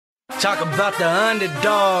Talk about the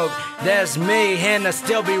underdog, that's me, and I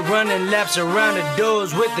still be running laps around the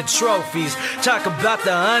dudes with the trophies. Talk about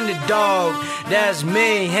the underdog, that's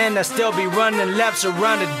me, and I still be running laps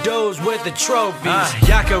around the dudes with the trophies.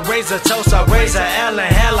 Y'all can raise a toast, I raise a L in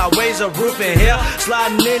hell, I raise a roof in hell.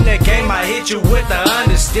 Sliding in the game, I hit you with the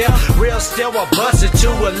understill. Real still, I bust it to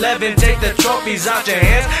 11, take the trophies out your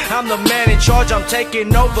hands. I'm the man in charge, I'm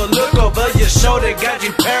taking over, look over your shoulder, got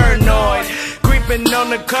you paranoid. Creeping on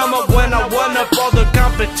the come up when I won up all the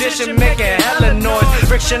competition, making hella noise.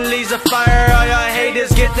 Friction leads a fire, all y'all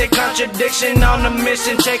haters get their contradiction. On a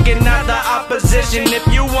mission, taking out the opposition. If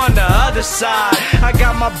you on the other side, I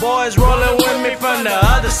got my boys rolling with me from the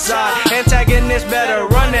other side. Antagonist better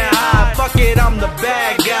run it high, fuck it, I'm the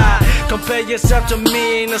bad guy. Compare yourself to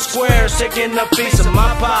me in a square, taking a piece of my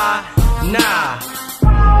pie. Nah.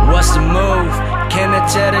 What's the move? Can I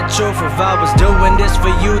tell the truth? If I was doing this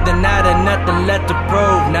for you, then I'd have nothing left to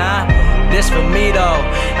prove. Nah, this for me though.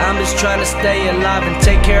 I'm just trying to stay alive and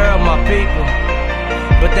take care of my people,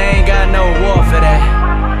 but they ain't got no war for that.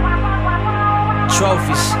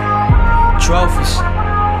 Trophies, trophies,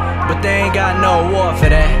 but they ain't got no war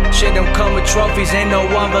for that. Shit don't come with trophies, ain't no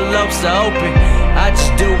envelopes to open. I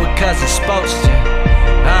just do it cause it's supposed to.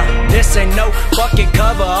 This ain't no fucking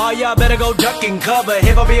cover, all y'all better go duck and cover.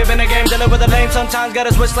 Hip-hop be in the game, dealing with the lame. Sometimes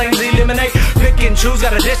gotta switch lanes, eliminate, pick and choose.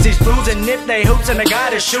 Gotta diss these fools, and if they hoops and they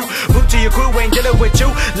gotta shoot. Boot to your crew, ain't dealing with you.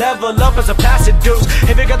 Level up as a passive deuce.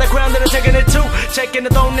 If you got the crown, then I'm taking it too. Taking the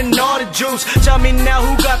throne and all the juice. Tell me now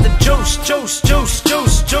who got the juice, juice, juice,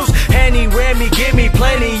 juice, juice. Henny, Remy, give me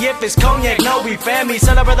plenty. If it's cognac, no, we family.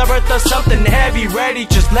 Celebrate the birth of something heavy. Ready,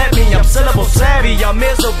 just let me, I'm syllable savvy. I'm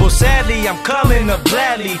miserable, sadly, I'm coming up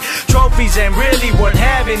gladly. Trophies ain't really worth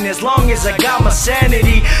having as long as I got my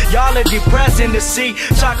sanity. Y'all are depressing to see.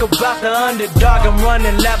 Talk about the underdog, I'm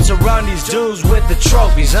running laps around these dudes with the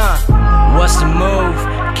trophies, What's the move?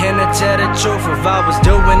 Can I tell the truth? If I was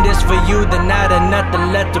doing this for you, then I'd have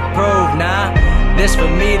nothing left to prove. Nah, this for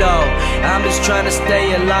me though. I'm just trying to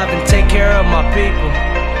stay alive and take care of my people,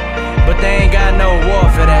 but they ain't got no war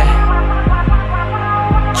for that.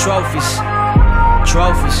 Trophies,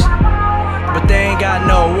 trophies, but they ain't got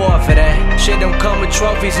no war for that. Shit don't come with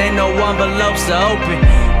trophies, ain't no envelopes to open.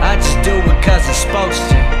 I just do it cause it's supposed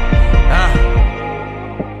to.